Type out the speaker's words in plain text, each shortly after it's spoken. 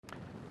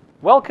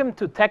Welcome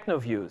to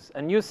TechnoViews,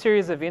 a new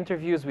series of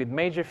interviews with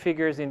major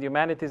figures in the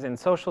humanities and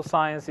social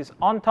sciences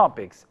on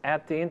topics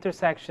at the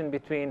intersection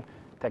between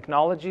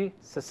technology,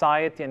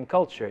 society, and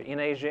culture in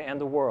Asia and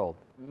the world.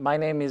 My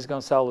name is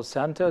Gonçalo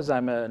Santos.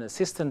 I'm an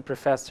assistant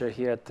professor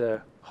here at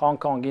the Hong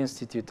Kong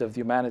Institute of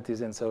the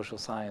Humanities and Social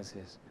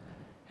Sciences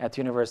at the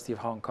University of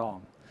Hong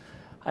Kong.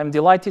 I'm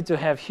delighted to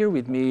have here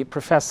with me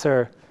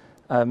Professor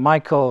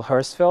Michael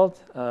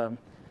Herzfeld,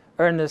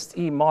 Ernest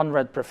E.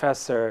 Monrad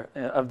Professor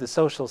of the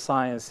Social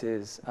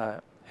Sciences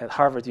at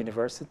Harvard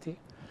University.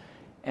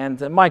 And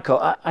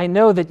Michael, I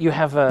know that you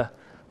have a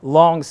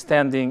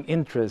long-standing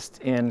interest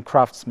in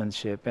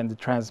craftsmanship and the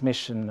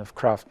transmission of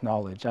craft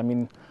knowledge. I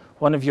mean,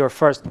 one of your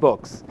first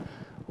books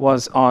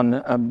was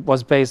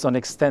based on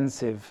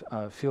extensive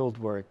field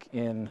work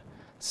in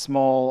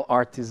small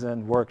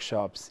artisan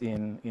workshops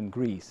in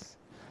Greece.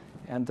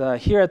 And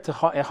here at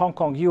Hong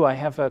Kong U, I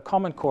have a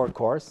Common Core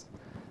course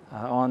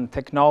on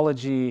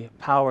technology,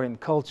 power, and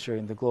culture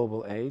in the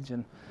global age.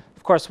 And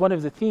of course, one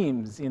of the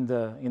themes in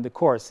the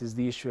course is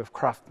the issue of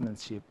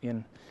craftsmanship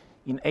in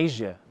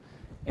Asia.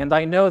 And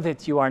I know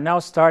that you are now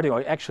starting,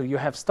 or actually you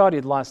have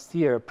started last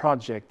year, a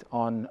project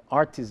on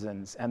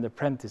artisans and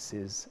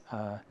apprentices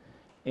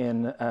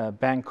in a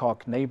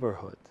Bangkok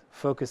neighborhood,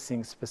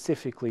 focusing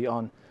specifically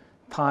on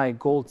Thai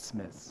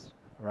goldsmiths,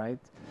 right?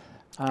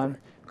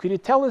 Could you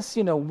tell us,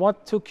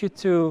 what took you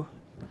to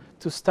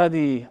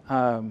study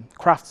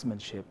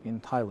craftsmanship in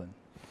Thailand?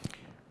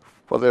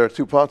 Well, there are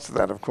two parts to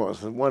that, of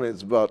course. And one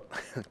is about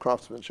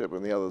craftsmanship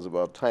and the other is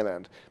about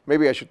Thailand.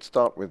 Maybe I should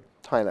start with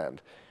Thailand.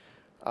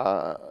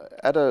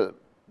 At a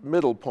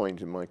middle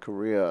point in my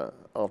career,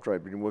 after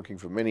I'd been working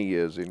for many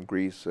years in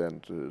Greece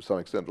and to some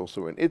extent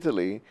also in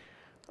Italy,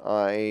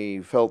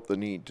 I felt the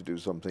need to do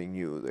something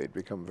new. They'd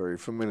become very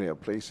familiar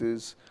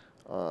places.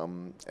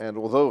 And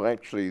although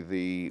actually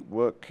the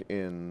work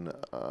in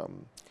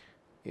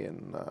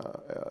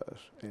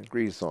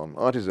Greece on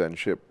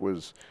artisanship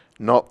was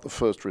not the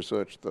first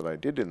research that I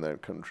did in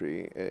that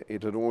country,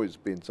 it had always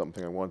been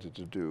something I wanted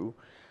to do.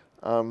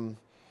 And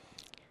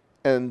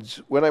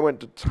when I went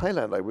to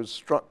Thailand, I was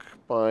struck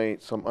by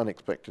some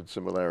unexpected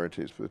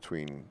similarities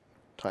between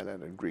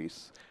Thailand and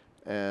Greece.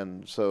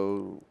 And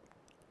so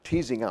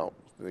teasing out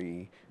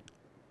the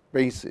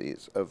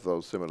bases of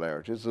those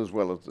similarities as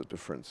well as the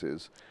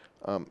differences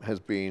has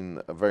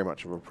been very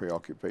much of a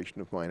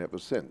preoccupation of mine ever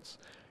since.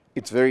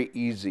 It's very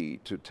easy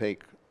to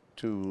take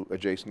two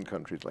adjacent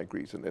countries like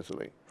Greece and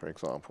Italy, for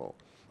example,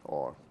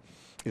 or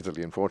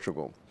Italy and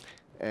Portugal,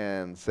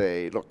 and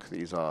say, look,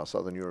 these are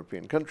Southern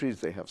European countries,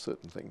 they have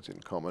certain things in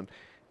common.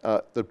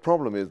 The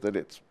problem is that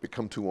it's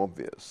become too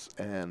obvious,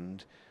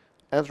 and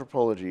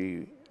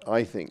anthropology,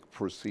 I think,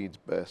 proceeds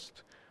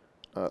best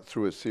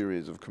through a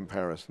series of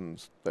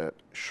comparisons that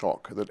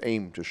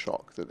aim to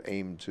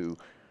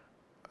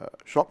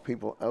shock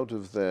people out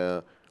of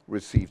their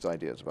received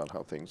ideas about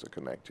how things are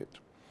connected.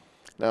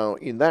 Now,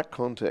 in that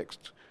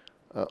context,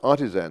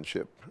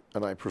 artisanship,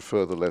 and I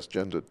prefer the less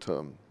gendered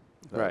term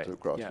to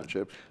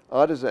craftsmanship,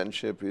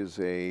 artisanship is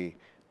a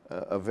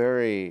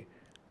very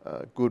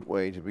good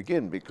way to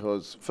begin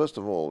because, first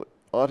of all,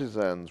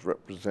 artisans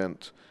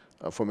represent,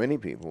 for many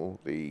people,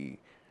 the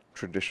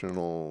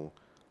traditional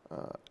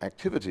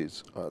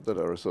activities that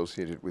are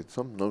associated with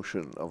some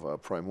notion of a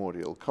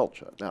primordial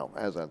culture. Now,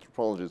 as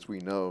anthropologists, we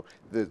know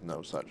there's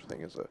no such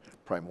thing as a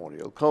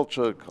primordial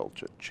culture.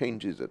 Culture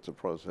changes, it's a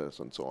process,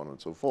 and so on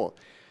and so forth.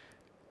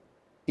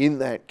 In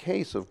that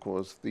case, of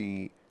course,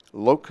 the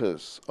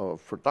locus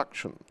of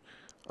production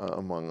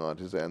among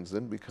artisans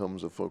then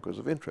becomes a focus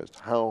of interest.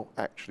 How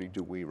actually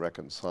do we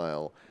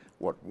reconcile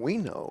what we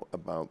know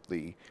about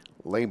the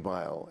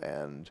labile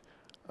and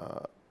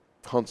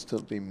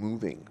constantly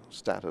moving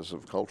status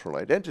of cultural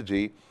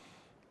identity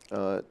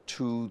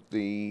to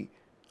the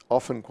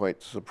often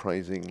quite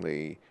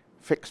surprisingly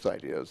fixed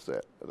ideas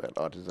that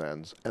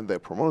artisans and their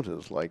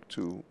promoters like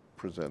to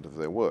present of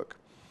their work.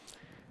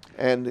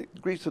 And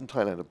Greece and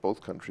Thailand are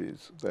both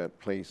countries that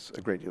place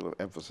a great deal of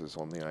emphasis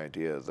on the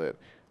idea that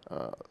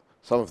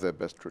some of their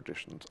best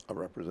traditions are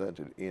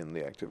represented in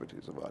the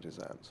activities of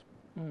artisans.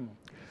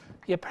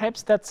 Yeah,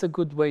 perhaps that's a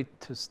good way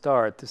to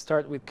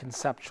start with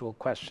conceptual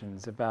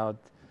questions about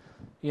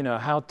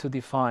how to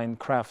define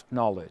craft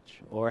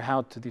knowledge or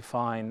how to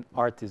define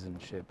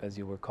artisanship, as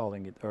you were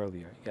calling it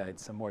earlier. Yeah,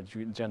 it's a more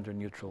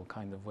gender-neutral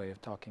kind of way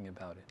of talking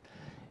about it.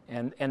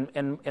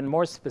 And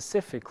more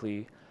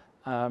specifically,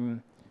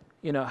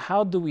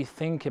 how do we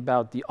think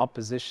about the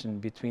opposition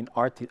between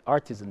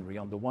artisanry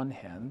on the one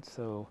hand,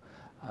 so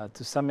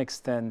to some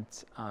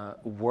extent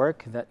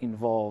work that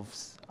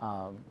involves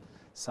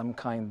some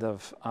kind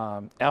of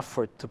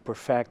effort to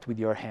perfect with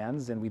your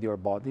hands and with your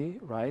body,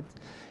 right?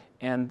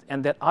 And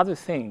that other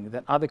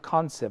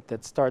concept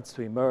that starts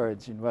to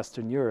emerge in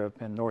Western Europe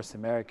and North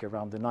America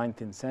around the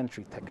 19th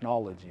century,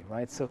 technology,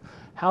 right? So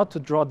how to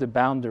draw the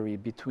boundary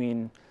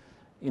between,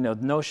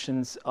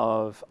 notions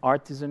of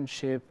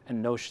artisanship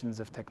and notions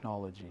of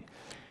technology?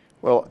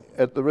 Well,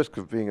 at the risk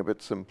of being a bit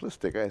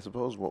simplistic, I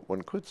suppose what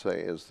one could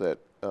say is that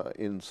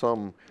in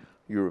some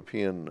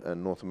European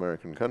and North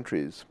American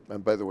countries,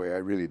 and by the way, I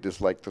really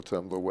dislike the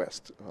term the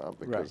West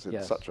because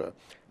it's such a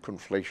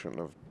conflation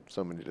of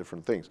so many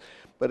different things.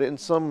 But in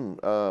some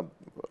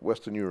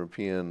Western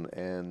European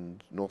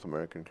and North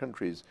American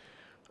countries,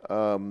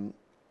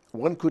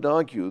 one could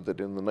argue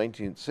that in the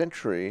 19th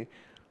century,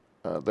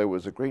 there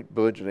was a great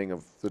burgeoning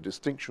of the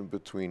distinction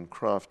between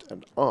craft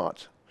and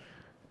art,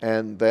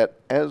 and that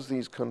as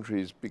these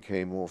countries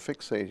became more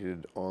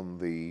fixated on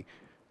the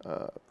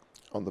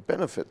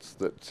benefits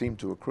that seemed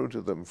to accrue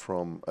to them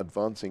from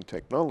advancing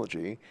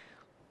technology,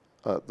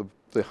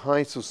 the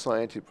high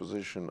society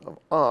position of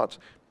art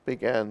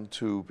began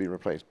to be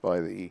replaced by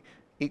the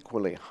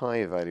equally high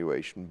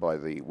evaluation by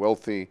the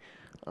wealthy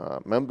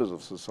members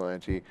of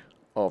society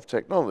of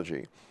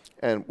technology.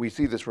 And we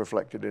see this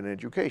reflected in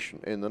education.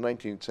 In the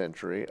 19th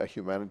century, a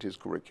humanities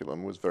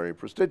curriculum was very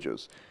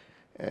prestigious.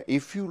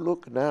 If you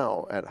look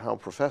now at how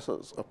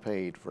professors are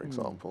paid, for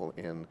example,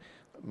 in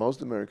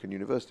most American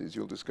universities,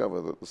 you'll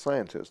discover that the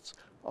scientists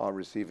are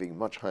receiving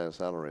much higher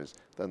salaries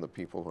than the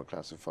people who are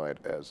classified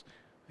as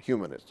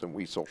humanists, and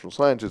we social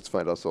scientists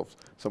find ourselves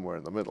somewhere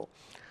in the middle.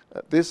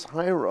 This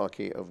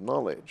hierarchy of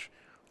knowledge,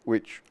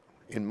 which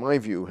in my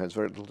view has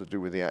very little to do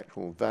with the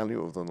actual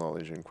value of the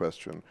knowledge in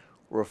question,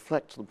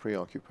 reflects the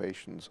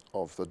preoccupations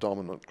of the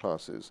dominant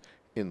classes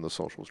in the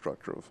social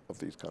structure of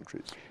these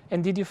countries.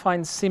 And did you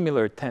find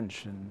similar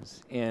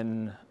tensions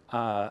in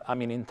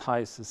in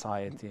Thai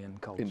society and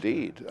culture?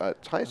 Indeed.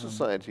 Thai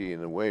society,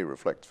 in a way,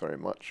 reflects very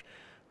much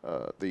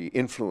the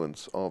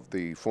influence of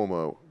the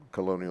former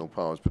colonial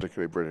powers,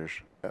 particularly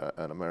British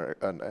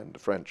and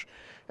French,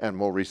 and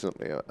more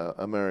recently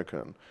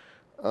American.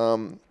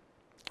 And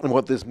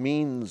what this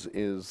means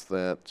is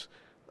that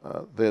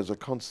there's a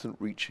constant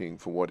reaching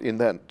for what, in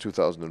that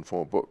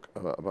 2004 book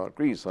about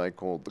Greece, I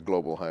called the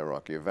global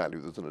hierarchy of value.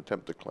 There's an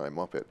attempt to climb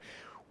up it.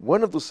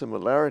 One of the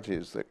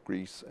similarities that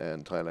Greece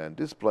and Thailand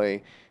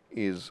display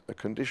is a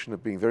condition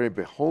of being very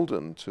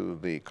beholden to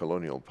the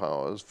colonial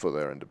powers for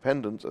their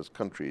independence as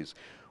countries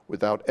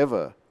without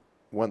ever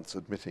once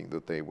admitting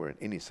that they were in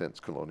any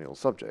sense colonial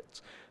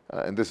subjects.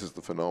 And this is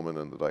the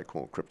phenomenon that I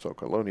call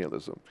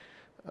crypto-colonialism.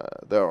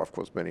 There are, of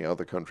course, many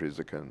other countries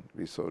that can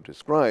be so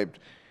described,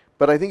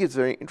 but I think it's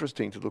very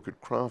interesting to look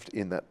at craft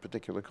in that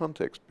particular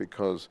context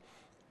because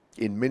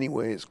in many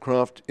ways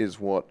craft is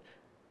what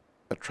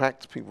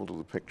attracts people to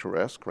the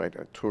picturesque, right?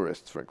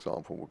 Tourists, for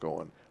example, will go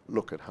and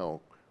look at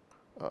how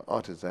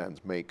artisans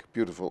make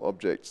beautiful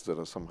objects that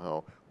are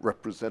somehow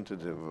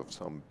representative of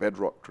some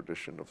bedrock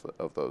tradition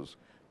of those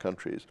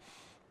countries.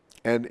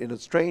 And in a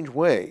strange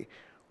way,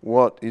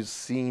 what is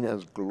seen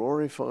as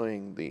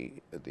glorifying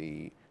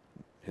the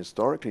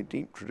historically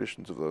deep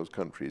traditions of those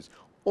countries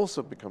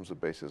also becomes a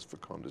basis for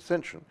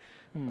condescension.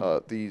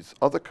 These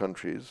other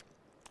countries,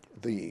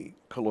 the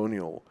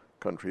colonial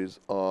countries,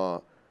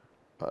 are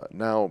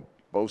now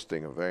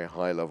boasting a very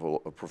high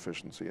level of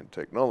proficiency in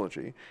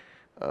technology.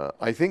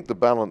 I think the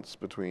balance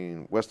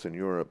between Western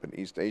Europe and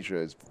East Asia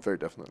is very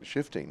definitely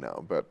shifting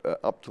now, but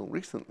up till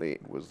recently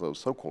it was those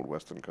so-called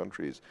Western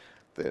countries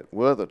that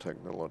were the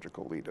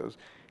technological leaders,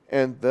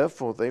 and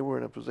therefore they were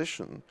in a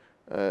position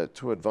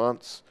to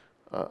advance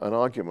an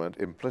argument,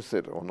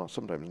 implicit or not,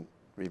 sometimes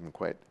even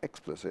quite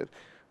explicit,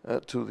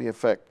 to the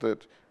effect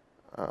that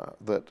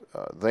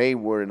they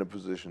were in a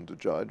position to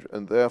judge,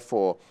 and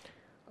therefore,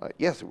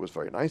 yes, it was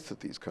very nice that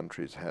these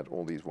countries had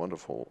all these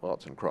wonderful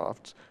arts and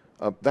crafts.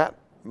 That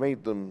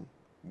made them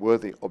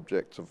worthy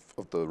objects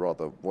of the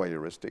rather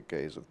voyeuristic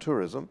gaze of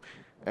tourism,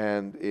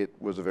 and it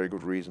was a very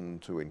good reason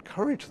to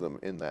encourage them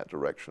in that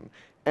direction,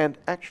 and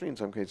actually in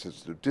some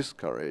cases to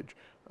discourage,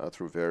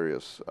 through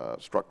various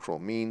structural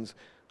means,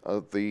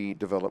 the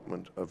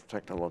development of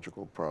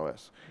technological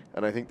prowess.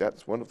 And I think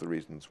that's one of the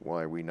reasons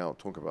why we now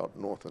talk about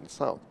North and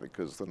South,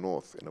 because the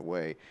North, in a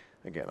way,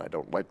 again, I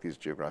don't like these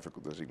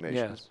geographical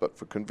designations, but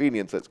for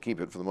convenience, let's keep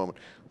it for the moment.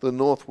 The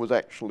North was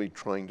actually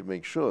trying to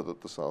make sure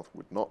that the South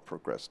would not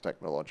progress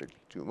technologically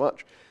too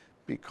much,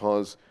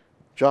 because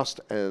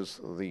just as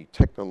the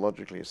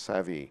technologically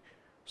savvy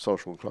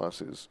social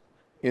classes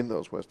in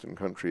those Western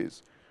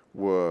countries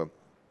were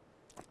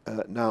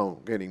now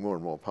gaining more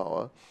and more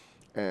power,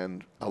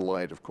 and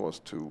allied, of course,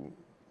 to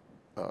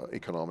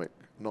economic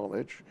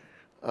knowledge,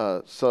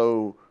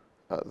 so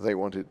they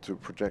wanted to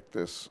project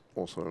this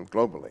also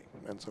globally.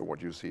 And so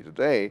what you see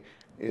today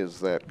is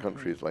that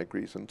countries like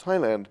Greece and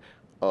Thailand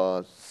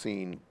are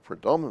seen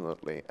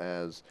predominantly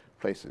as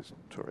places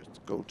tourists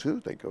go to.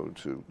 They go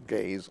to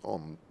gaze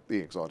on the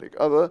exotic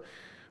other,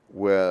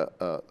 where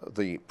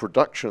the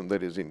production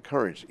that is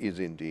encouraged is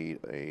indeed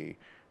a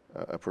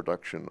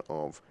production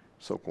of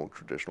so-called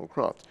traditional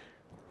crafts.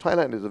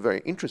 Thailand is a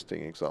very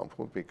interesting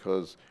example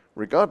because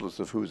regardless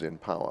of who's in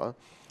power,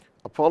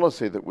 a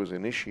policy that was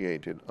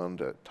initiated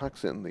under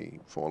Thaksin, the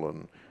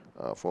fallen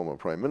former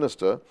prime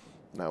minister,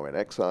 now in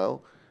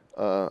exile,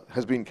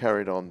 has been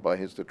carried on by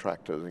his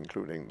detractors,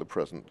 including the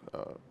present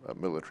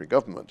military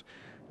government.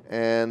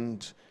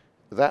 And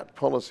that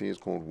policy is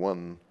called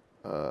one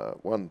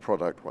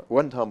product,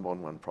 one Tambon,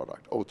 one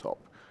product, OTOP.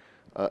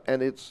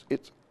 And it's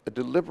a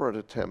deliberate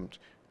attempt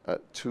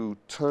to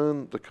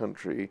turn the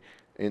country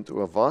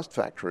into a vast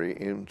factory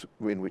in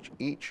which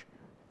each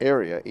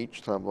area,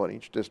 each town,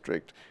 each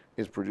district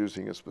is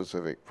producing a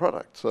specific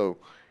product. So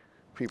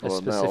people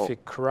are now... A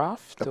specific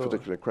craft? A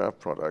particular craft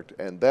product,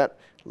 and that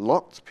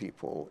locks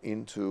people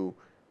into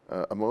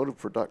a mode of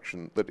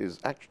production that is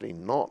actually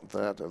not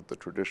that of the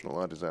traditional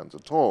artisans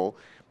at all,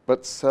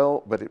 but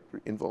it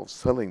involves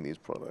selling these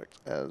products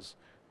as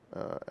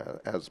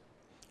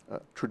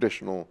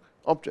traditional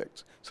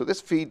objects. So this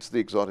feeds the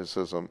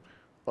exoticism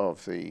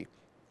of the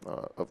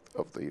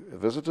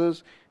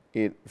visitors.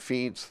 It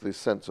feeds the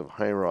sense of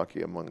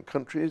hierarchy among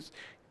countries,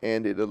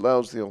 and it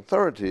allows the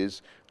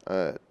authorities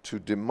to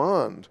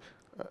demand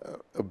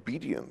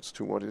obedience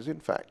to what is in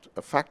fact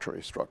a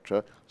factory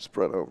structure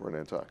spread over an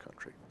entire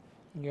country.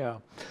 Yeah,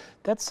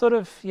 that's sort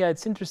of,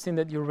 it's interesting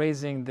that you're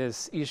raising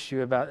this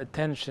issue about a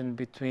tension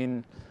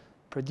between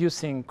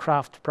producing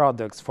craft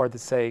products for the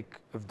sake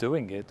of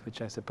doing it,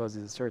 which I suppose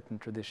is a certain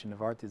tradition of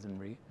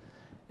artisanry,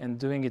 and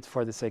doing it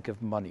for the sake of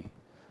money.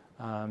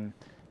 And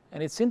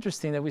it's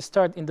interesting that we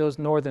start in those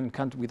northern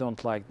countries. We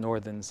don't like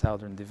northern,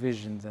 southern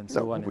divisions and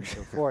so on and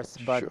so forth,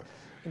 but sure.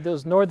 In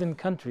those northern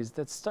countries,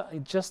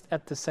 just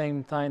at the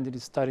same time that you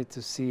started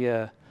to see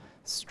a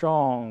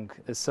strong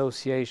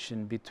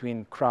association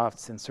between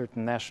crafts and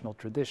certain national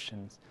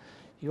traditions,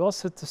 you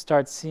also to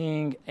start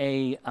seeing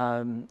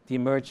the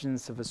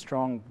emergence of a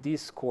strong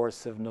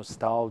discourse of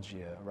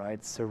nostalgia,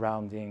 right,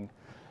 surrounding,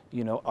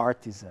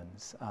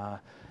 artisans.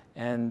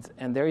 And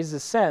there is a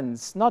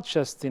sense, not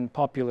just in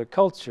popular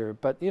culture,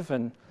 but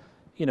even,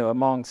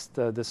 amongst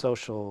the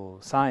social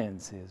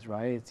sciences,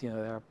 right?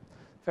 There are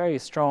very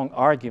strong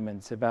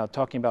arguments about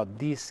talking about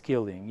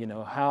de-skilling,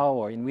 how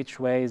or in which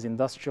ways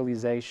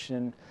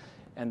industrialization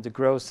and the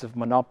growth of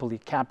monopoly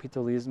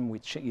capitalism,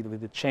 with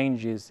the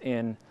changes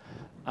in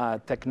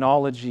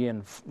technology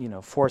and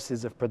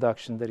forces of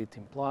production that it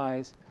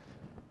implies,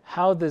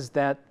 how does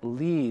that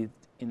lead,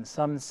 in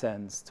some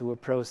sense, to a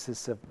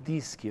process of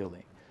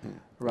de-skilling,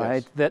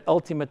 right? Yes. That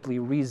ultimately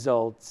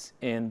results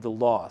in the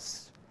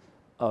loss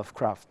of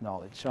craft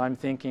knowledge. So I'm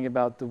thinking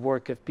about the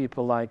work of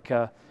people like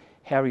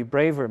Harry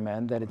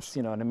Braverman, that it's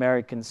an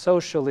American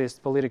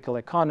socialist, political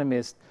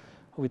economist,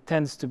 who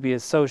tends to be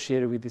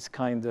associated with this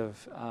kind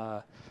of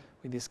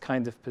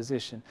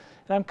position.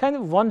 And I'm kind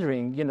of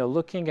wondering,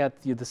 looking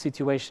at the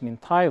situation in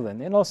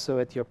Thailand and also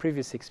at your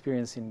previous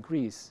experience in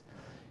Greece,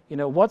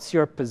 what's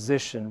your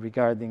position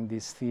regarding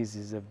these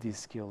theses of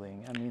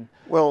de-skilling? I mean,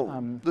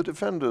 the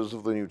defenders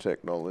of the new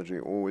technology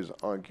always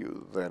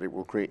argue that it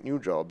will create new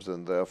jobs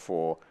and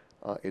therefore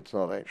it's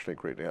not actually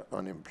creating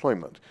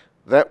unemployment.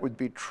 That would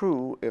be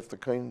true if the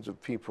kinds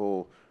of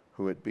people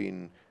who had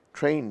been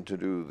trained to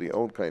do the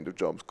old kind of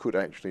jobs could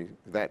actually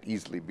that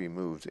easily be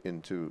moved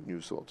into new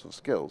sorts of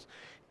skills.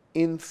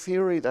 In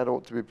theory, that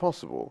ought to be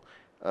possible.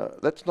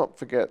 Let's not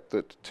forget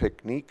that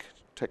technique,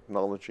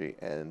 technology,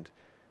 and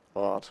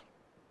art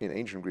in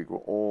ancient Greek were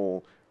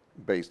all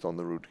based on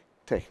the root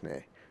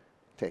techne.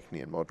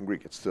 Techne in modern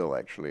Greek, it's still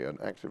actually an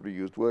actively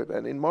used word,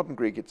 and in modern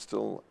Greek it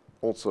still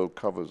also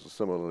covers a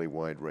similarly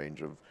wide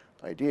range of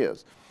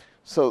ideas.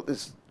 So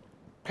this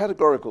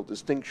categorical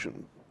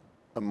distinction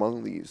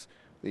among these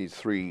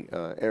three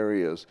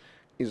areas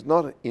is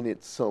not in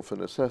itself a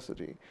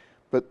necessity,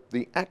 but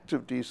the act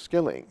of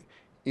de-skilling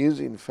is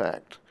in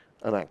fact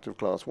an act of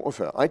class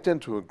warfare. I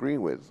tend to agree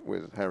with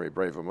Harry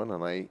Braverman,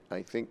 and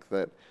I think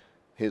that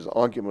his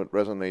argument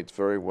resonates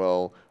very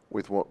well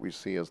with what we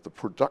see as the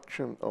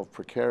production of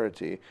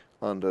precarity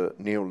under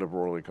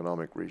neoliberal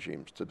economic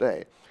regimes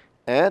today.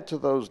 Add to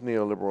those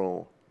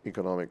neoliberal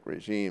economic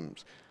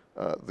regimes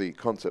the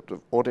concept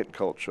of audit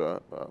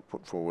culture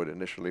put forward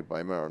initially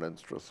by Marilyn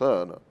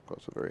Strathern, of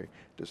course a very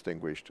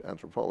distinguished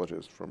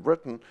anthropologist from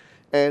Britain,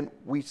 and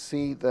we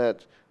see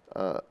that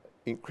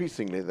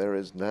increasingly there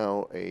is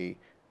now a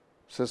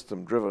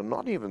system driven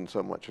not even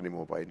so much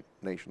anymore by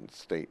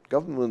nation-state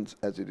governments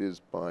as it is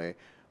by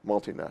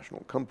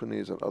multinational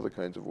companies and other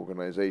kinds of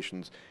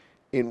organizations,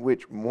 in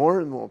which more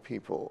and more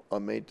people are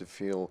made to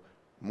feel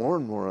more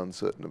and more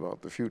uncertain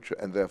about the future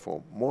and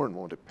therefore more and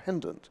more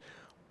dependent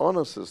on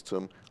a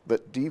system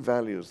that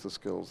devalues the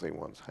skills they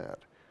once had.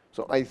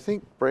 So I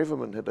think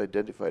Braverman had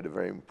identified a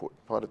very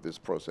important part of this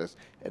process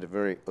at a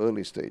very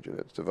early stage in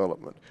its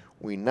development.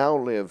 We now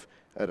live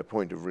at a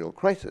point of real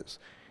crisis.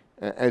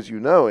 As you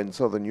know, in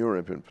Southern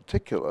Europe in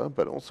particular,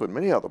 but also in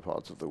many other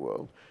parts of the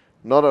world,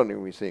 not only are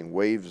we seeing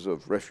waves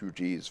of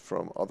refugees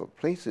from other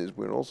places,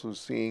 we're also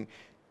seeing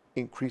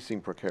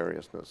increasing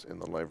precariousness in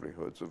the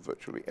livelihoods of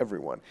virtually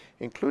everyone,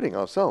 including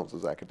ourselves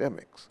as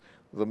academics.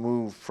 The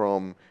move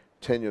from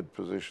tenured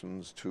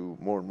positions to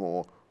more and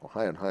more, or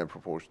higher and higher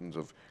proportions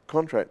of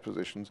contract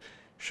positions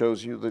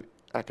shows you that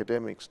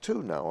academics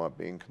too now are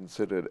being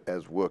considered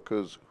as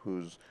workers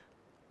whose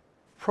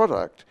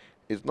product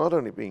is not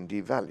only being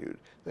devalued,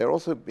 they're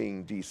also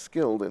being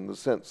de-skilled in the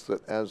sense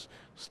that as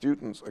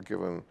students are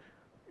given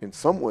in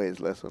some ways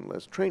less and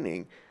less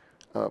training,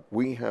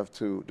 we have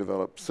to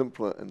develop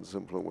simpler and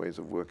simpler ways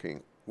of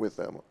working with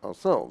them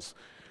ourselves.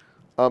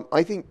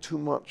 I think too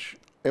much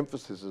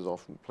emphasis is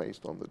often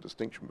placed on the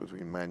distinction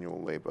between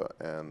manual labor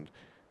and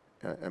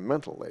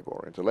mental labor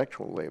or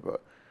intellectual labor.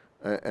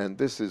 And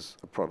this is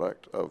a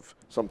product of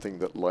something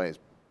that lies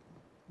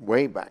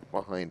way back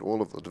behind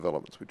all of the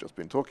developments we've just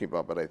been talking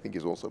about, but I think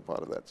is also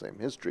part of that same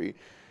history,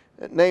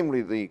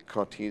 namely the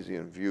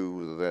Cartesian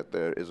view that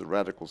there is a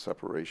radical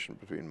separation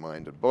between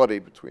mind and body,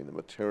 between the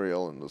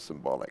material and the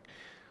symbolic.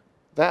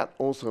 That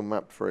also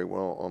mapped very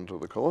well onto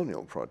the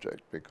colonial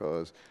project,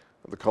 because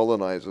the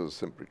colonizers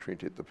simply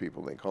treated the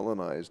people they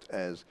colonized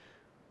as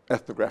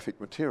ethnographic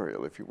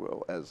material, if you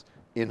will, as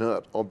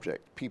inert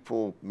object.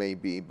 People may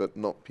be, but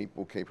not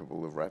people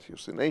capable of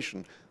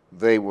ratiocination.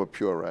 They were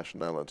pure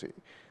rationality.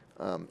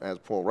 As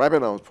Paul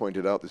Rabinow has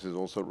pointed out, this is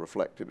also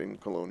reflected in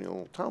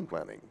colonial town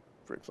planning,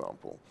 for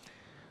example.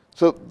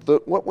 So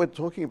what we're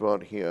talking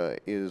about here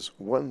is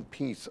one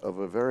piece of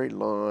a very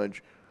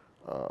large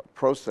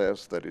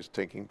process that is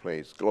taking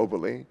place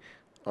globally.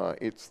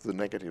 It's the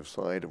negative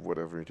side of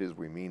whatever it is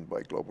we mean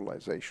by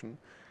globalization.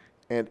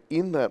 And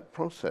in that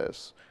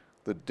process,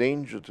 the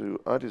danger to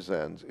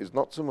artisans is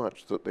not so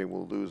much that they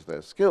will lose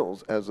their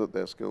skills as that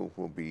their skills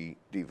will be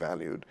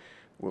devalued,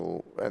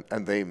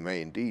 and they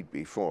may indeed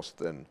be forced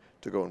then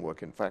to go and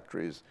work in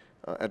factories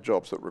at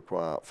jobs that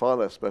require far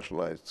less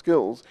specialized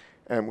skills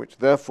and which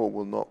therefore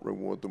will not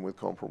reward them with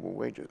comparable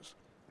wages.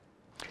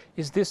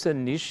 Is this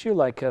an issue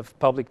like of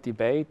public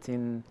debate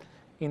in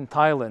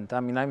Thailand? I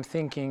mean, I'm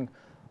thinking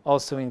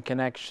also in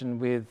connection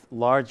with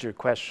larger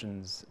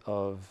questions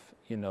of,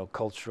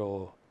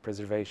 cultural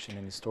preservation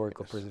and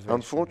historical preservation.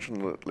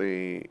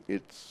 Unfortunately,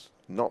 it's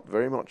not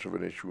very much of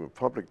an issue of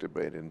public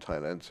debate in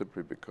Thailand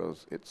simply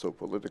because it's so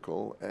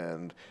political,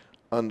 and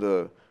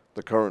under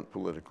the current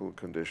political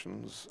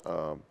conditions,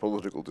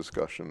 political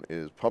discussion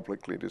is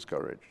publicly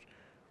discouraged.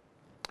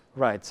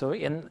 Right. So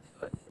in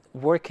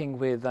working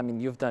with,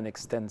 you've done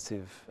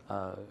extensive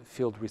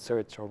field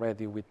research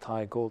already with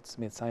Thai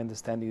goldsmiths. I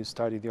understand you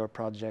started your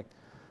project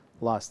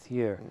last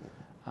year.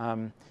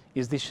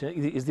 Is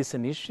this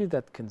an issue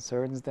that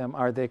concerns them?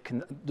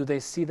 Do they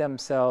see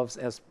themselves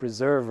as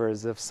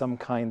preservers of some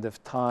kind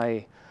of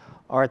Thai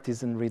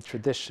artisanry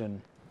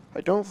tradition?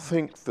 I don't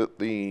think that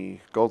the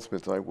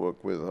goldsmiths I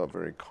work with are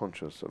very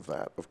conscious of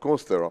that. Of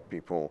course, there are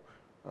people,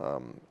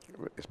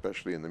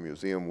 especially in the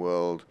museum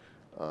world,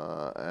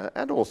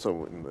 and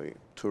also in the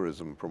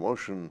tourism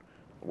promotion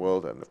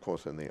world, and of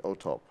course in the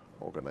OTOP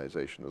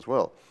organization as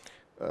well.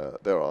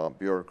 There are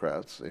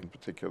bureaucrats in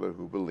particular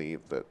who believe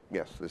that,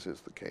 yes, this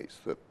is the case,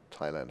 that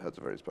Thailand has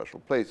a very special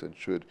place and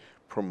should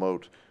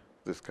promote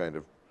this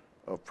kind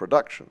of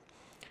production.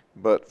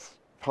 But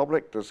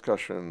public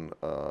discussion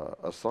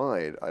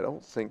aside, I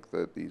don't think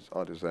that these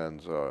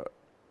artisans are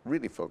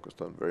really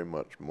focused on very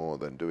much more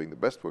than doing the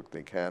best work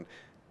they can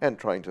and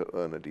trying to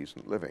earn a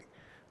decent living.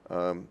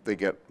 They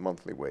get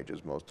monthly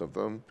wages, most of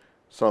them.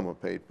 Some are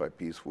paid by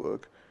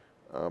piecework.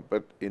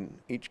 But in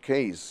each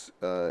case,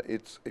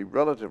 it's a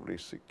relatively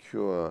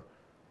secure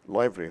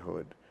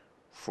livelihood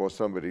for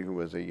somebody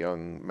who, as a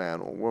young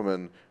man or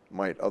woman,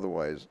 might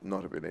otherwise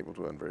not have been able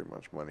to earn very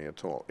much money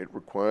at all. It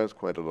requires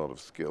quite a lot of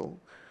skill.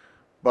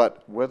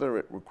 But whether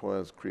it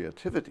requires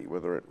creativity,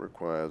 whether it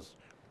requires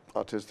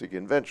artistic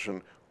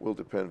invention, will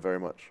depend very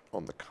much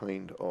on the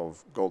kind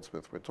of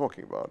goldsmith we're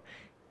talking about.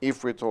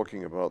 If we're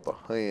talking about the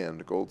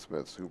high-end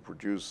goldsmiths who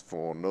produce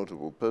for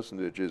notable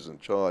personages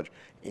and charge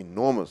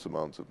enormous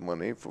amounts of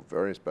money for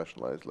very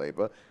specialized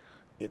labor,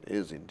 it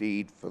is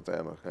indeed for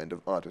them a kind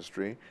of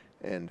artistry,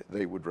 and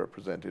they would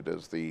represent it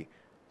as the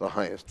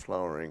highest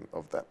flowering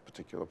of that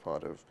particular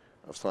part of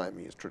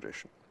Siamese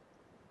tradition.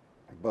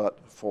 But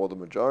for the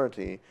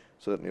majority,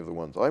 certainly of the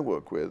ones I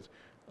work with,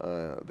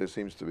 there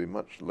seems to be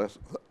much less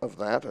of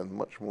that and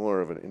much more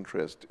of an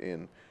interest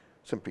in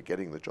simply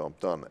getting the job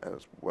done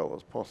as well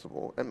as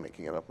possible and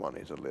making enough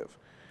money to live.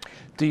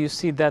 Do you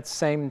see that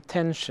same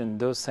tension,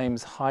 those same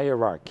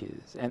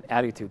hierarchies and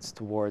attitudes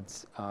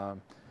towards,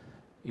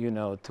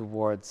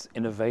 towards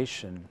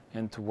innovation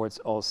and towards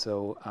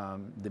also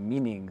the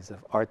meanings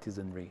of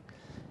artisanry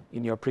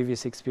in your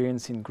previous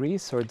experience in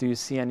Greece, or do you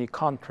see any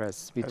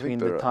contrasts between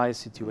the Thai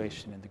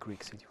situation and the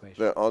Greek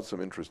situation? There are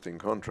some interesting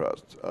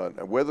contrasts.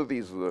 Whether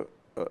these are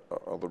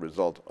the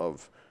result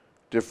of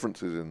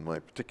differences in my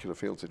particular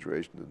field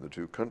situations in the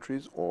two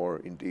countries, or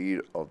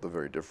indeed of the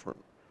very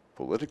different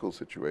political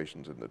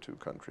situations in the two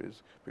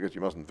countries, because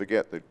you mustn't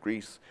forget that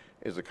Greece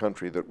is a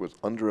country that was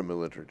under a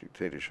military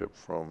dictatorship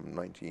from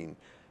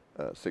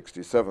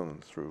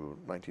 1967 through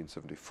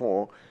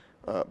 1974,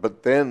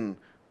 but then,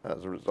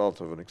 as a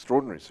result of an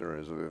extraordinary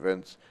series of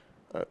events,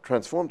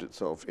 transformed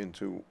itself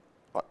into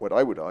what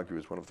I would argue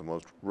is one of the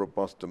most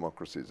robust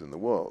democracies in the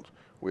world,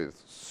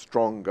 with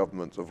strong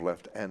governments of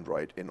left and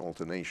right in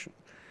alternation.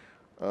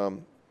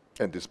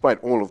 And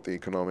despite all of the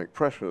economic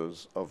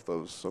pressures of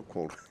those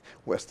so-called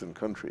Western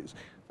countries,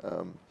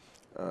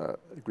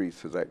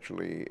 Greece has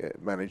actually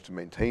managed to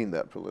maintain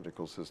that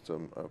political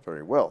system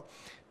very well.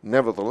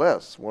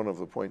 Nevertheless, one of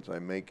the points I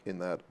make in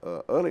that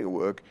earlier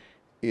work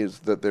is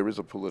that there is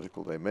a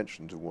political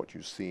dimension to what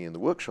you see in the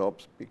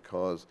workshops,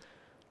 because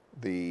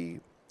the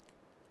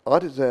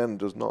artisan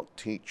does not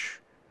teach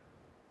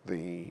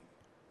the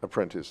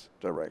apprentice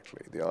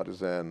directly. The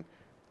artisan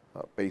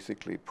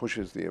basically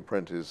pushes the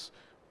apprentice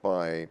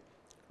by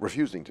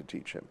refusing to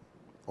teach him,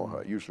 or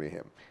her, usually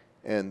him.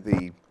 And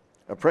the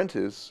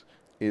apprentice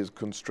is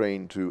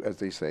constrained to, as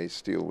they say,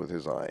 steal with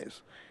his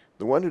eyes.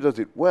 The one who does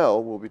it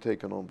well will be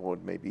taken on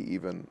board, maybe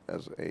even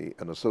as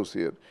an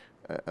associate,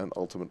 and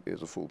ultimately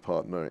as a full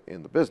partner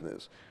in the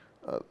business.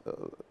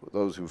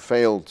 Those who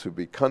fail to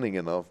be cunning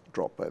enough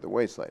drop by the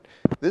wayside.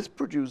 This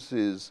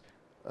produces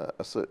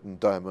a certain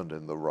diamond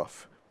in the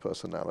rough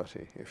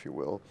personality, if you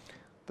will,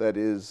 that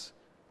is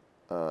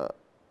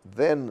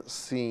then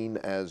seen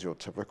as your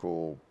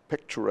typical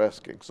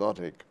picturesque,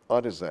 exotic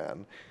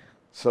artisan.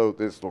 So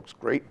this looks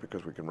great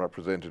because we can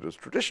represent it as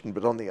tradition,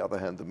 but on the other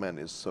hand, the man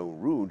is so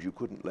rude, you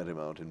couldn't let him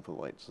out in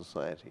polite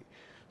society.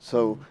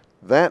 So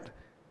that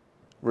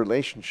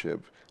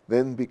relationship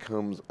then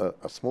becomes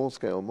a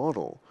small-scale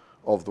model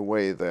of the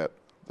way that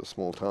the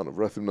small town of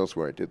Rethymnos,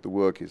 where I did the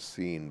work, is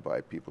seen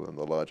by people in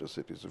the larger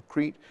cities of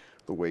Crete,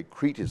 the way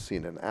Crete is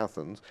seen in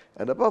Athens,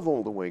 and above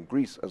all, the way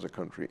Greece as a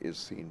country is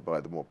seen by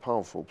the more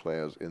powerful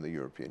players in the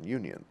European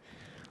Union.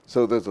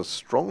 So there's a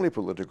strongly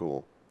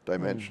political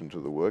dimension to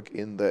the work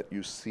in that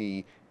you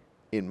see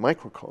in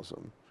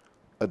microcosm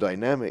a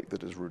dynamic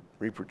that is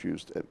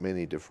reproduced at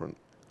many different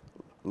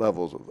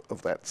levels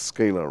of that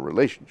scalar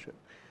relationship.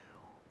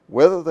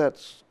 Whether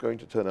that's going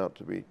to turn out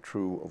to be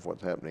true of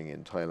what's happening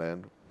in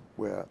Thailand,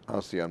 where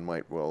ASEAN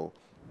might well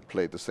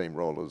play the same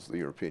role as the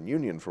European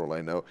Union, for all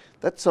I know,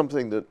 that's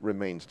something that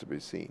remains to be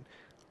seen.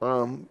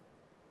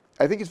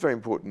 I think it's very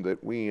important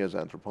that we as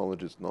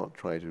anthropologists not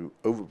try to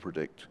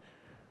overpredict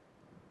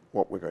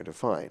what we're going to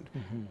find.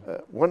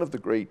 One of the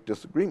great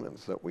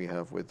disagreements that we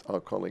have with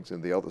our colleagues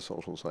in the other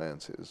social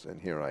sciences,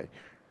 and here I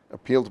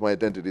appeal to my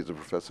identity as a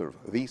professor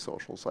of the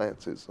social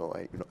sciences, so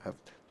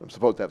I'm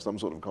supposed to have some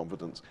sort of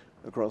competence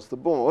across the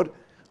board.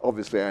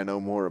 Obviously, I know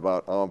more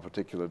about our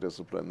particular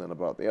discipline than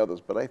about the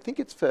others, but I think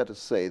it's fair to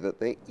say that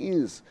there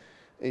is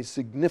a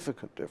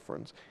significant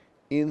difference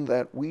in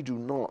that we do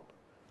not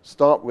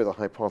start with a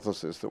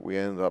hypothesis that we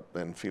end up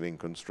then feeling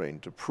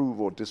constrained to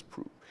prove or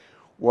disprove.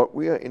 What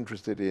we are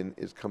interested in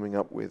is coming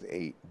up with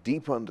a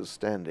deep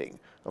understanding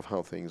of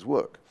how things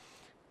work.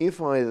 If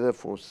I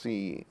therefore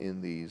see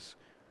in these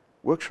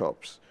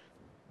workshops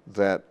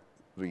that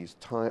these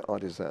Thai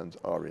artisans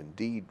are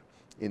indeed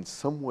in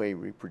some way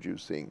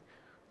reproducing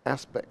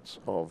aspects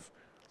of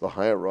the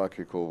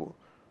hierarchical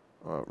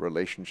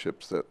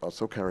relationships that are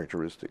so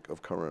characteristic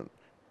of current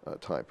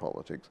Thai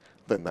politics,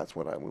 then that's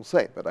what I will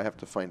say. But I have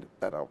to find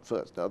that out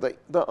first. Now,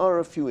 there are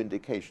a few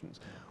indications.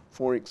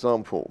 For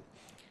example,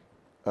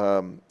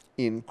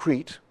 in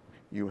Crete,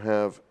 you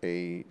have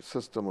a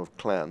system of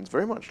clans,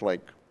 very much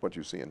like what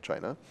you see in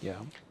China. Yeah.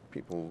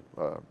 People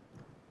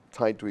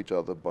tied to each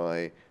other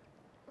by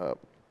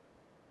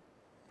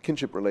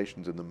kinship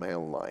relations in the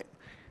male line.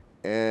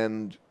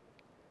 And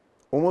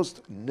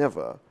almost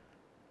never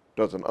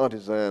does an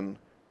artisan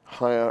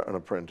hire an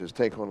apprentice,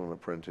 take on an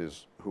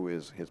apprentice who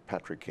is his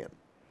patrikin.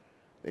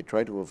 They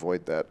try to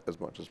avoid that as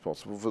much as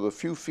possible. For the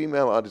few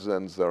female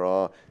artisans there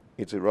are,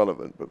 it's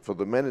irrelevant, but for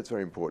the men it's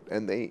very important.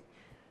 And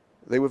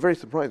they were very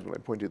surprised when I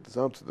pointed this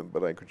out to them,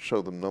 but I could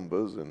show them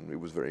numbers, and it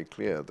was very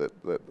clear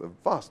that the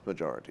vast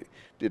majority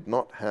did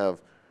not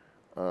have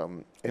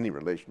any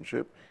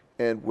relationship.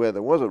 And where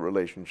there was a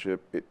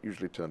relationship, it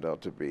usually turned out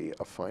to be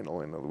a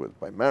final, in other words,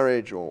 by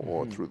marriage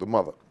or through the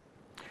mother.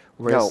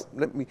 Now,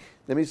 let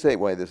me say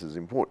why this is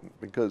important,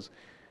 because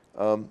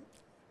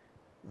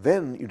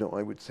then,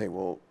 I would say,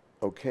 well,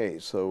 okay,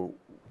 so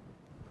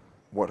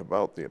what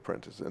about the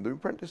apprentice? And the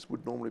apprentice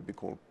would normally be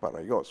called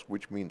parayos,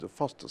 which means a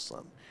foster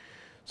son.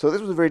 So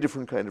this was a very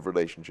different kind of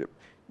relationship.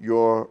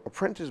 Your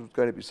apprentice was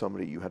going to be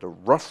somebody you had a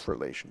rough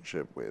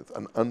relationship with,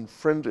 an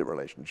unfriendly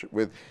relationship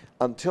with,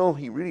 until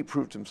he really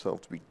proved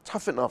himself to be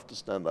tough enough to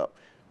stand up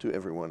to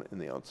everyone in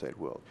the outside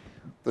world.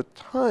 The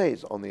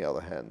Thais, on the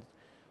other hand,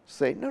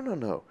 say, no, no,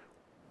 no,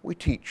 we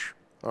teach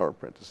our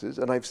apprentices,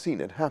 and I've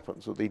seen it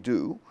happen, so they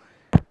do.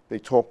 They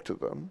talk to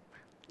them.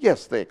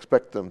 Yes, they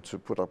expect them to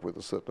put up with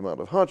a certain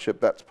amount of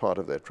hardship. That's part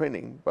of their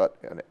training, but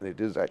and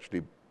it is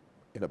actually,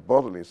 in a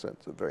bodily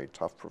sense, a very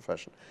tough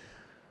profession.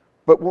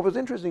 But what was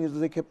interesting is that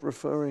they kept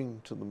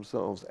referring to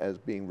themselves as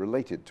being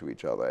related to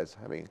each other, as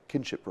having a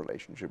kinship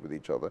relationship with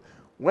each other.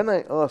 When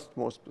I asked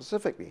more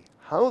specifically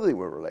how they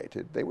were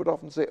related, they would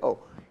often say, oh,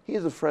 he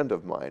is a friend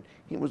of mine.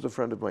 He was a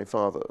friend of my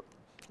father,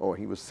 or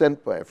he was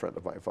sent by a friend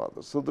of my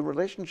father. So the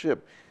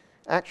relationship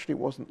actually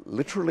wasn't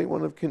literally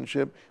one of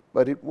kinship,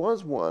 but it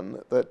was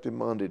one that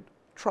demanded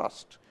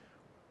trust.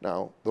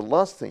 Now, the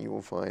last thing you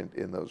will find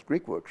in those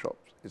Greek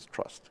workshops is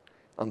trust,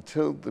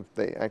 until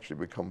they actually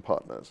become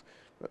partners.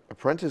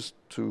 Apprentice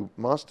to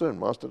master and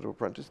master to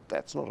apprentice,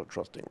 that's not a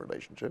trusting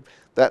relationship.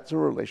 That's a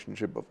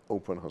relationship of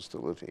open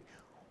hostility.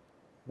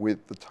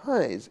 With the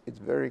Thais, it's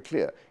very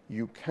clear.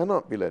 You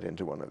cannot be let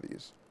into one of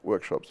these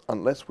workshops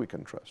unless we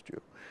can trust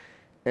you.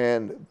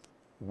 And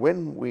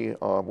when we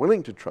are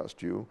willing to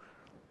trust you,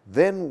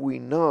 then we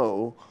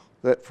know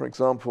that, for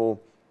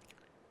example,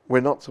 we're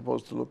not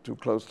supposed to look too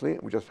closely.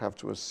 We just have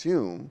to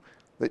assume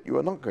that you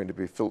are not going to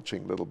be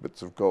filching little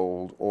bits of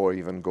gold or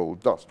even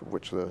gold dust, of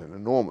which there's an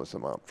enormous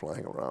amount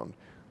flying around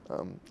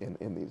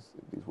in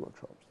these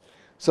workshops.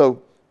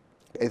 So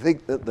I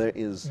think that there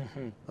is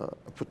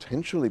a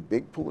potentially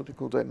big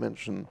political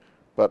dimension,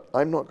 but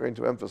I'm not going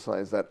to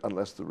emphasize that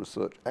unless the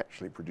research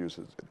actually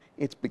produces it.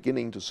 It's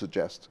beginning to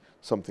suggest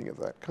something of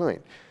that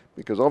kind,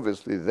 because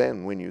obviously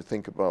then when you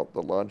think about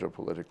the larger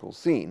political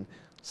scene,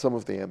 some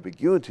of the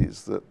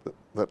ambiguities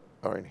that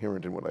are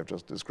inherent in what I've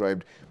just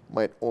described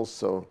might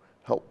also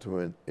help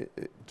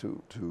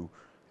to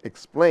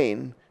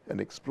explain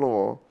and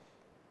explore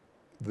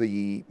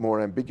the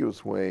more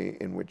ambiguous way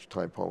in which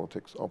Thai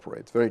politics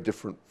operates, very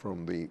different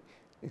from the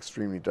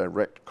extremely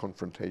direct,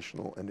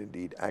 confrontational, and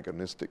indeed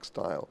agonistic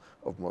style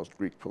of most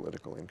Greek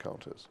political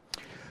encounters.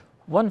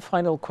 One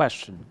final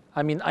question.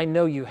 I mean, I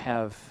know you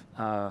have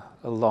a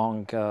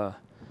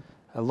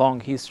long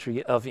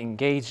history of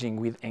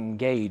engaging with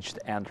engaged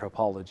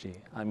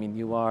anthropology. I mean,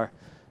 you are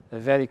a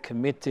very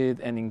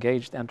committed and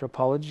engaged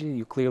anthropology.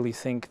 You clearly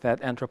think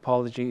that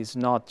anthropology is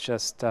not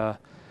just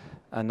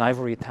an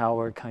ivory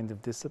tower kind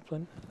of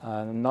discipline.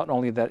 Not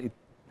only that,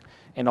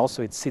 and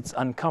also it sits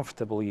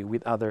uncomfortably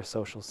with other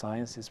social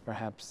sciences.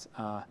 Perhaps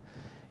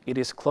it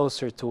is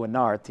closer to an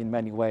art in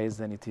many ways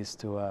than it is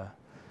to a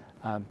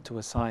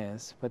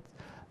science. But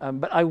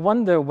I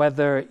wonder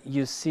whether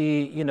you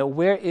see,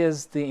 where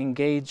is the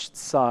engaged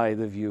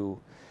side of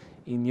you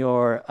in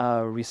your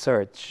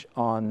research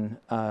on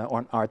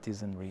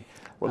artisanry?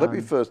 Well, let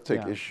me first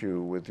take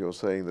issue with your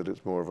saying that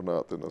it's more of an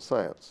art than a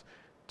science.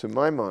 To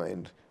my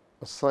mind,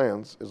 a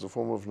science is a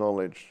form of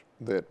knowledge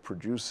that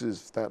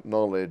produces that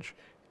knowledge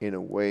in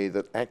a way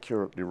that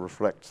accurately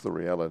reflects the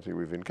reality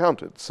we've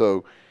encountered.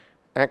 So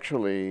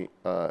actually,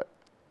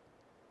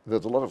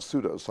 there's a lot of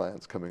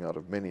pseudoscience coming out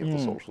of many of the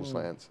social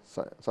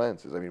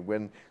sciences. I mean,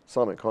 when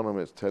some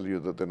economists tell you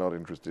that they're not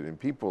interested in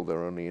people,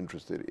 they're only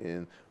interested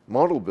in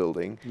model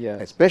building,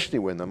 especially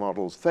when the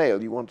models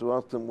fail, you want to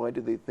ask them, why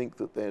do they think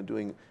that they're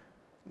doing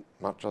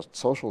not just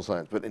social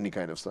science, but any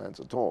kind of science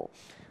at all?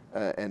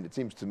 And it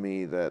seems to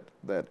me that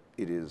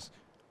it is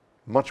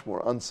much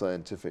more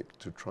unscientific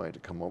to try to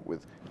come up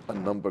with a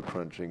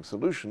number-crunching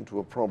solution to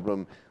a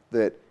problem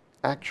that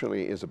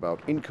actually is about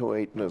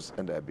inchoateness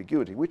and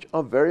ambiguity, which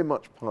are very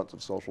much parts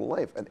of social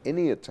life. And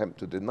any attempt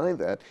to deny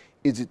that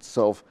is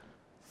itself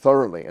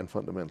thoroughly and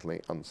fundamentally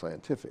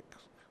unscientific.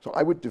 So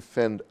I would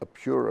defend a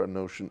purer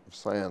notion of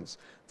science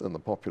than the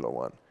popular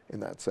one in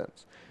that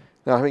sense.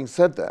 Now, having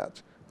said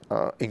that,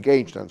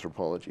 engaged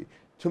anthropology.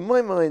 To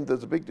my mind,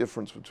 there's a big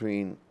difference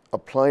between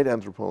applied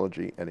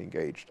anthropology and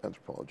engaged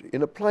anthropology.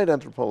 In applied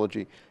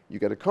anthropology, you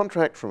get a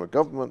contract from a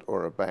government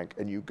or a bank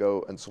and you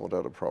go and sort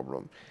out a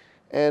problem.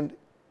 And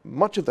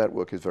much of that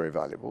work is very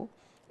valuable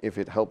if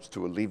it helps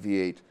to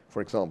alleviate,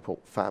 for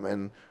example,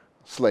 famine,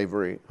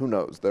 slavery, who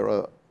knows. There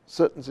are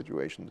certain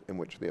situations in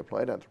which the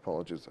applied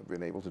anthropologists have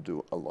been able to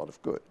do a lot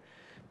of good.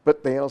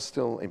 But they are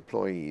still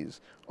employees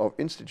of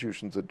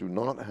institutions that do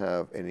not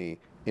have any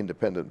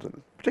independence,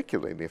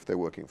 particularly if they're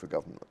working for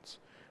governments.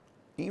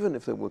 Even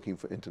if they're working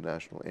for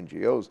international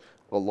NGOs,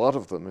 a lot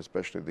of them,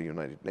 especially the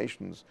United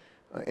Nations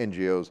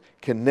NGOs,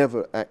 can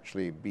never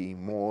actually be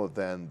more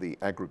than the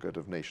aggregate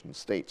of nation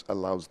states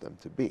allows them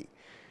to be.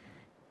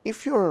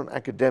 If you're an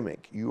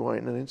academic, you are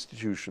in an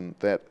institution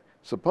that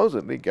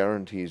supposedly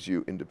guarantees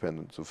you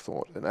independence of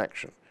thought and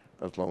action,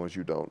 as long as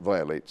you don't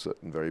violate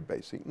certain very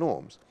basic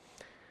norms.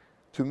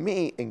 To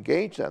me,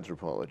 engaged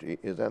anthropology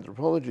is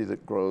anthropology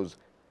that grows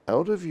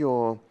out of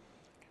your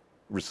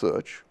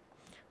research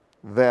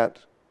that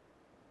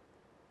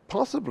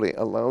possibly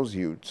allows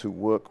you to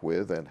work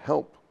with and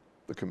help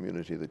the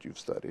community that you've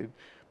studied,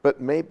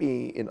 but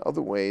maybe in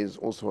other ways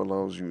also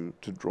allows you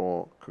to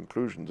draw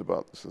conclusions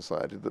about the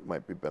society that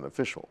might be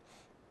beneficial.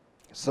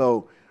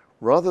 So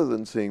rather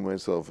than seeing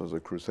myself as a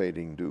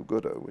crusading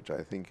do-gooder, which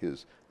I think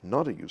is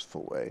not a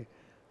useful way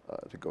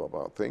to go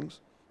about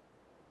things,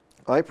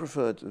 I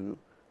prefer to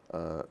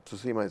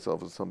see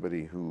myself as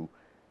somebody who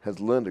has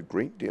learned a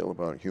great deal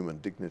about human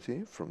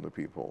dignity from the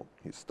people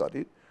he's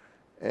studied,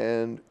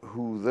 and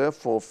who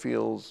therefore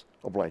feels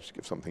obliged to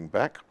give something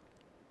back,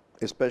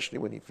 especially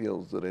when he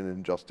feels that an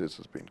injustice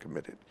has been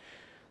committed.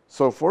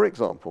 So, for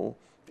example,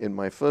 in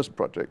my first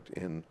project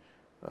in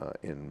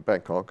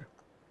Bangkok,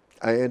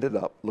 I ended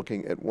up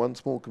looking at one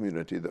small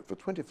community that for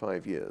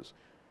 25 years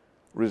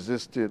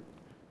resisted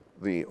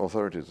the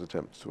authorities'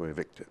 attempts to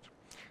evict it.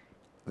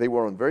 They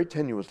were on very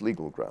tenuous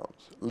legal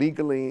grounds.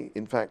 Legally,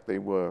 in fact, they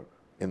were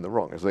in the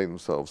wrong, as they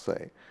themselves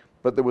say.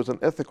 But there was an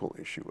ethical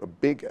issue, a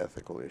big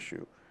ethical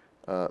issue,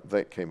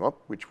 that came up,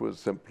 which was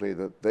simply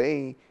that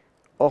they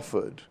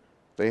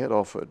had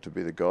offered to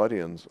be the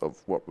guardians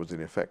of what was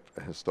in effect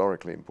a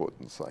historically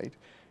important site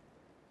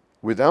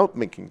without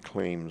making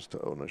claims to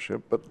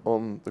ownership, but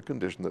on the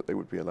condition that they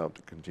would be allowed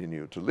to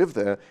continue to live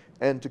there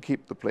and to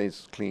keep the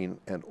place clean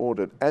and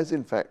ordered, as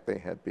in fact they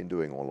had been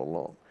doing all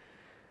along.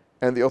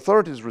 And the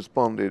authorities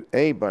responded,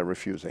 A, by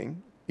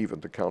refusing even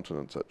to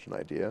countenance such an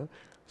idea,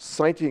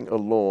 citing a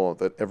law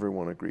that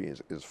everyone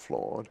agrees is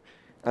flawed,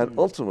 And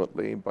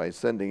ultimately, by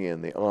sending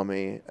in the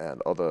army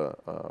and other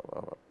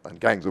and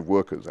gangs of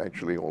workers,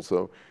 actually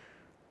also,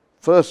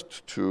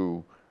 first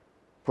to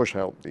push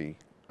out the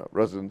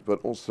residents, but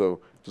also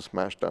to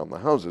smash down the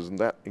houses, and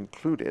that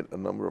included a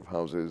number of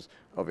houses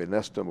of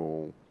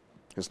inestimable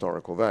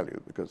historical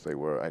value, because they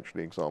were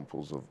actually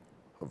examples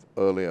of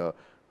earlier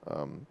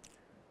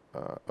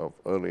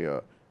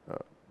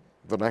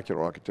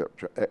vernacular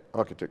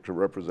architecture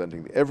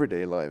representing the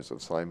everyday lives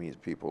of Siamese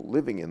people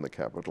living in the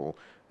capital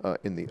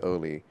in the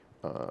early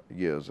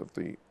years of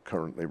the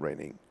currently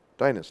reigning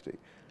dynasty.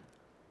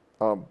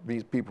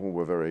 These people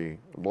were very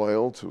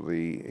loyal to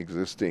the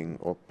existing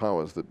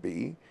powers that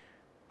be,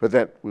 but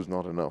that was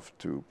not enough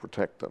to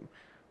protect them.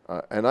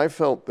 And I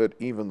felt that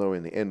even though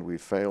in the end we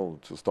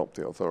failed to stop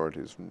the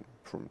authorities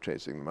from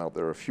chasing them out,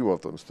 there are a few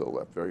of them still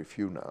left, very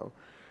few now,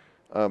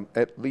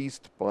 at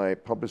least by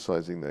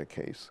publicizing their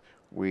case,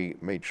 we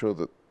made sure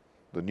that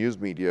the news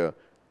media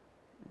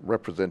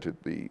represented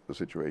the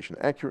situation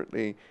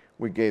accurately.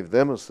 We gave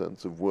them a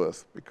sense of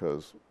worth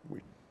because we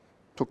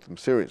took them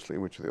seriously,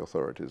 which the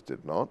authorities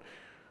did not.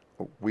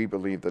 We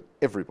believe that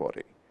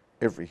everybody,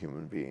 every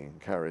human being,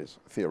 carries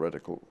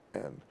theoretical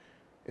and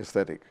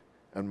aesthetic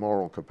and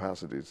moral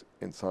capacities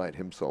inside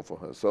himself or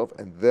herself,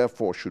 and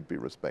therefore should be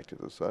respected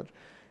as such.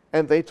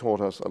 And they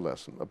taught us a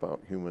lesson about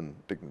human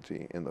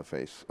dignity in the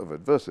face of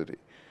adversity.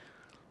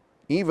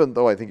 Even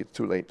though I think it's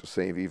too late to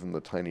save even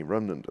the tiny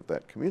remnant of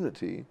that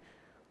community,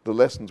 the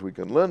lessons we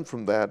can learn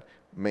from that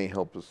may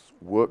help us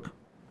work,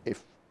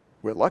 if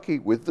we're lucky,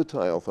 with the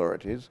Thai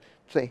authorities,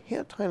 to say,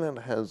 here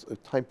Thailand has a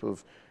type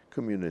of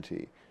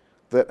community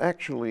that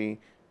actually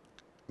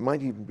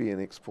might even be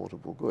an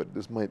exportable good.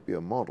 This might be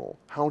a model.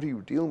 How do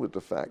you deal with the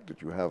fact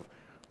that you have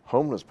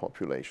homeless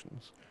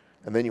populations,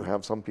 and then you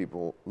have some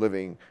people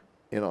living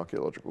in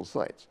archaeological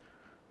sites?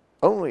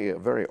 Only a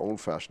very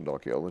old-fashioned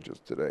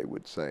archaeologist today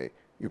would say,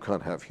 you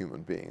can't have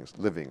human beings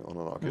living on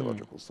an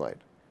archaeological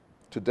site.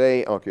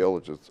 Today,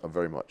 archaeologists are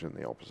very much in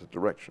the opposite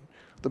direction.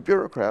 The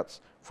bureaucrats,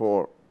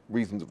 for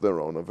reasons of their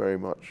own, are very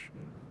much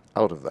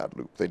out of that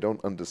loop. They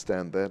don't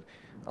understand that.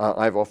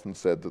 I've often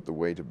said that the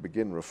way to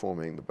begin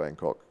reforming the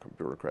Bangkok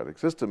bureaucratic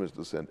system is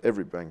to send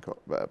every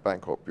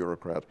Bangkok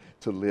bureaucrat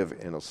to live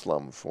in a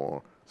slum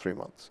for 3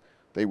 months.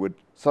 They would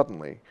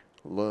suddenly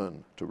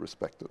learn to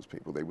respect those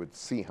people. They would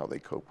see how they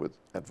cope with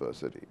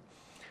adversity.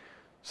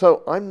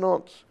 So I'm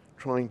not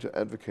trying to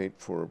advocate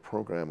for a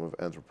program of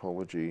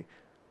anthropology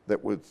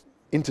that would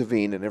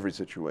intervene in every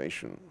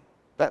situation.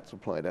 That's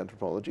applied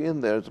anthropology,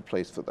 and there's a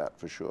place for that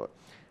for sure.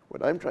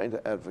 What I'm trying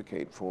to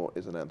advocate for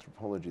is an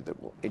anthropology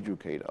that will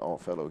educate our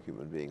fellow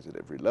human beings at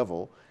every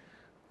level,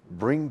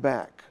 bring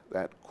back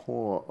that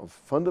core of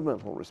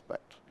fundamental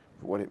respect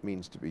for what it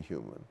means to be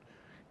human,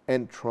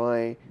 and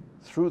try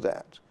through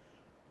that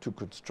to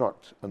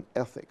construct an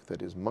ethic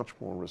that is much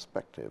more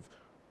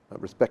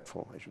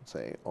respectful, I should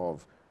say,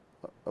 of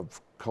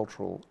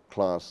cultural,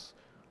 class,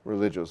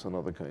 religious, and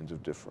other kinds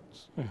of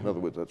difference. In other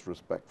words, that's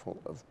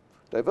respectful of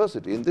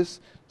diversity. And this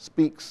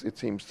speaks, it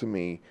seems to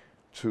me,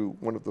 to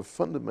one of the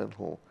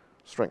fundamental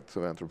strengths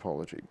of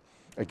anthropology.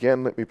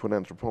 Again, let me put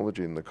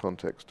anthropology in the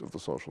context of the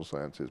social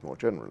sciences more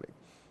generally.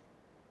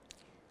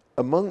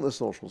 Among the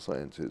social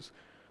sciences,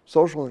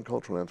 social and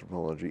cultural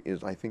anthropology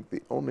is, I think,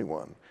 the only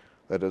one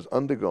that has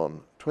undergone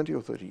 20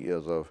 or 30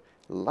 years of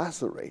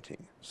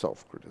lacerating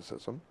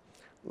self-criticism,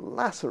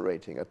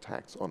 lacerating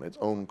attacks on its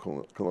own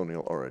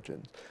colonial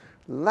origins,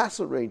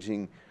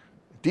 lacerating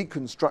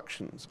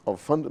deconstructions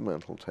of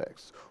fundamental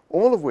texts,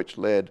 all of which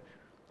led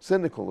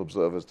cynical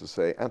observers to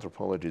say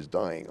anthropology is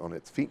dying on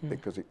its feet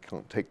because it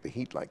can't take the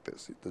heat like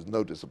this. There's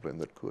no discipline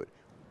that could.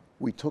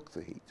 We took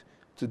the heat.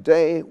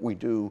 Today we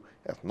do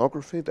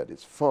ethnography that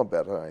is far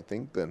better, I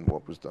think, than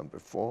what was done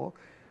before.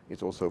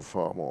 It's also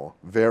far more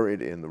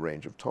varied in the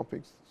range of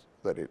topics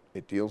that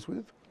it deals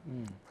with.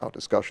 Our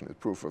discussion is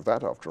proof of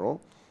that, after all.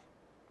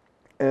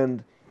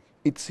 And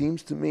it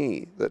seems to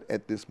me that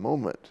at this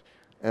moment,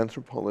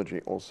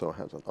 anthropology also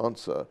has an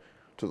answer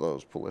to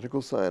those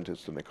political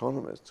scientists and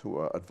economists who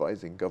are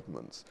advising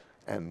governments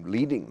and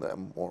leading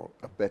them or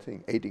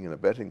aiding and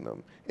abetting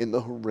them in the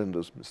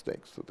horrendous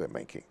mistakes that they're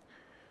making.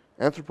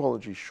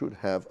 Anthropology should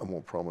have a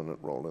more prominent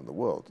role in the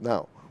world.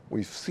 Now,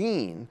 we've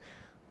seen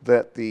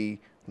that the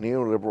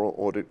neoliberal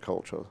audit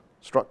culture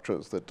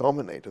structures that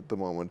dominate at the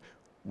moment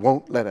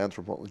won't let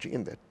anthropology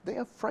in there. They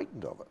are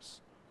frightened of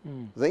us.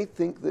 They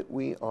think that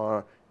we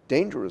are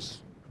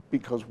dangerous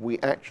because we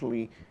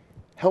actually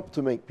help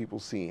to make people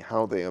see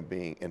how they are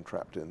being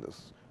entrapped in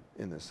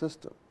this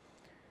system.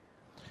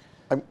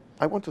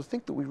 I want to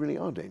think that we really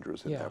are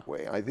dangerous in that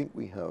way. I think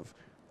we have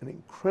an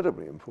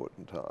incredibly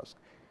important task.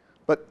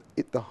 But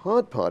the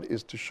hard part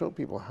is to show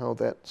people how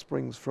that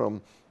springs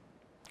from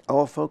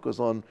our focus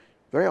on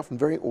very often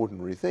very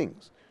ordinary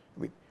things.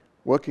 I mean,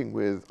 working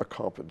with a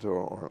carpenter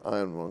or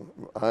an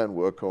iron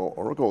worker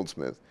or a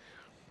goldsmith,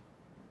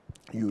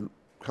 you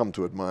come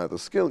to admire the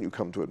skill, you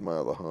come to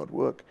admire the hard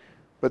work.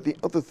 But the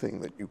other thing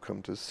that you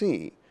come to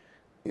see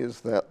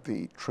is that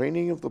the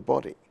training of the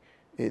body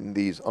in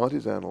these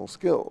artisanal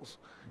skills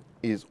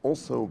is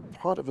also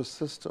part of a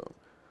system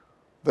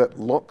that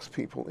locks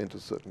people into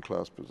certain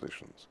class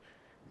positions.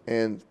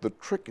 And the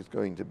trick is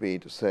going to be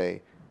to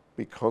say,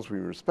 because we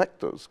respect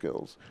those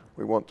skills,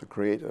 we want to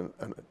create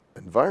an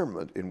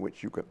environment in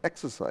which you can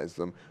exercise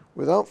them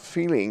without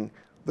feeling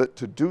that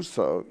to do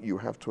so, you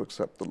have to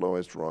accept the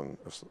lowest rung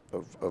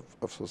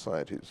of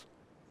society's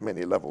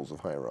many levels of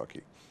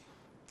hierarchy.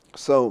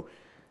 So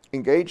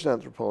engaged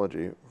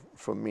anthropology,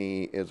 for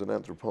me, is an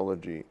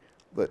anthropology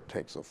that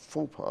takes a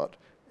full part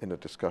in a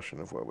discussion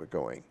of where we're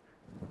going.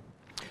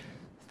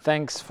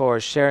 Thanks for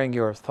sharing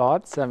your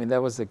thoughts. I mean,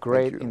 that was a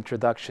great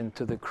introduction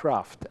to the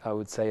craft, I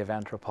would say, of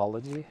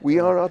anthropology. We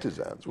are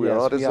artisans. We are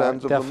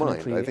artisans of the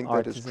mind. I think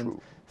that is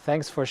true.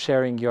 Thanks for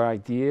sharing your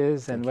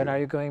ideas. And when are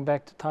you going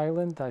back to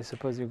Thailand? I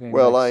suppose you're going back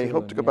soon. Well, I soon,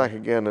 hope to go back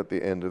again at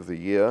the end of the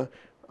year.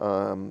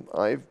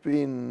 I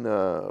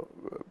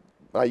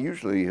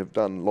usually have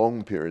done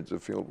long periods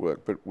of field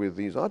work, but with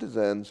these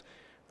artisans,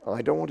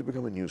 I don't want to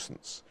become a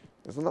nuisance.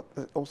 There's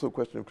also a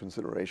question of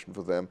consideration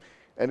for them.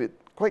 And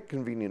it's quite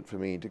convenient for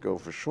me to go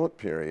for short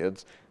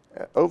periods.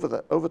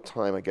 Over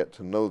time, I get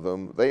to know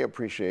them. They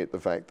appreciate the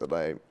fact that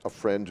I'm a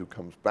friend who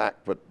comes back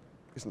but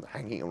isn't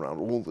hanging around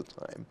all the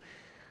time.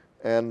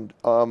 And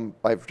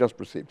I've just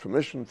received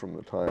permission from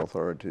the Thai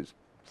authorities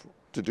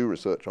to do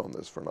research on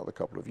this for another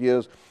couple of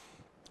years.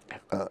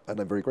 And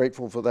I'm very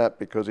grateful for that,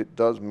 because it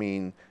does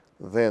mean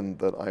then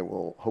that I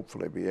will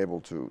hopefully be able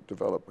to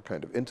develop a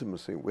kind of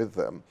intimacy with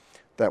them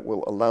that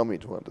will allow me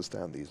to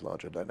understand these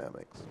larger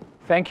dynamics.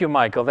 Thank you,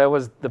 Michael. That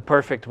was the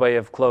perfect way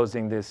of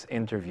closing this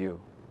interview.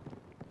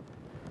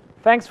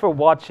 Thanks for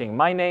watching.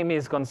 My name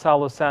is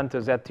Gonçalo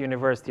Santos at the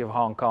University of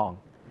Hong Kong.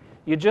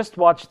 You just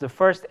watched the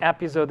first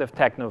episode of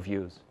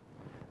TechnoViews,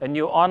 a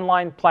new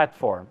online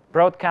platform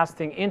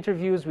broadcasting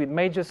interviews with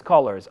major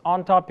scholars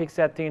on topics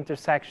at the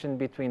intersection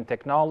between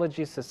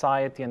technology,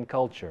 society, and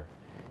culture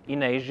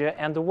in Asia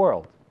and the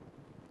world.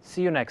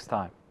 See you next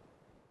time.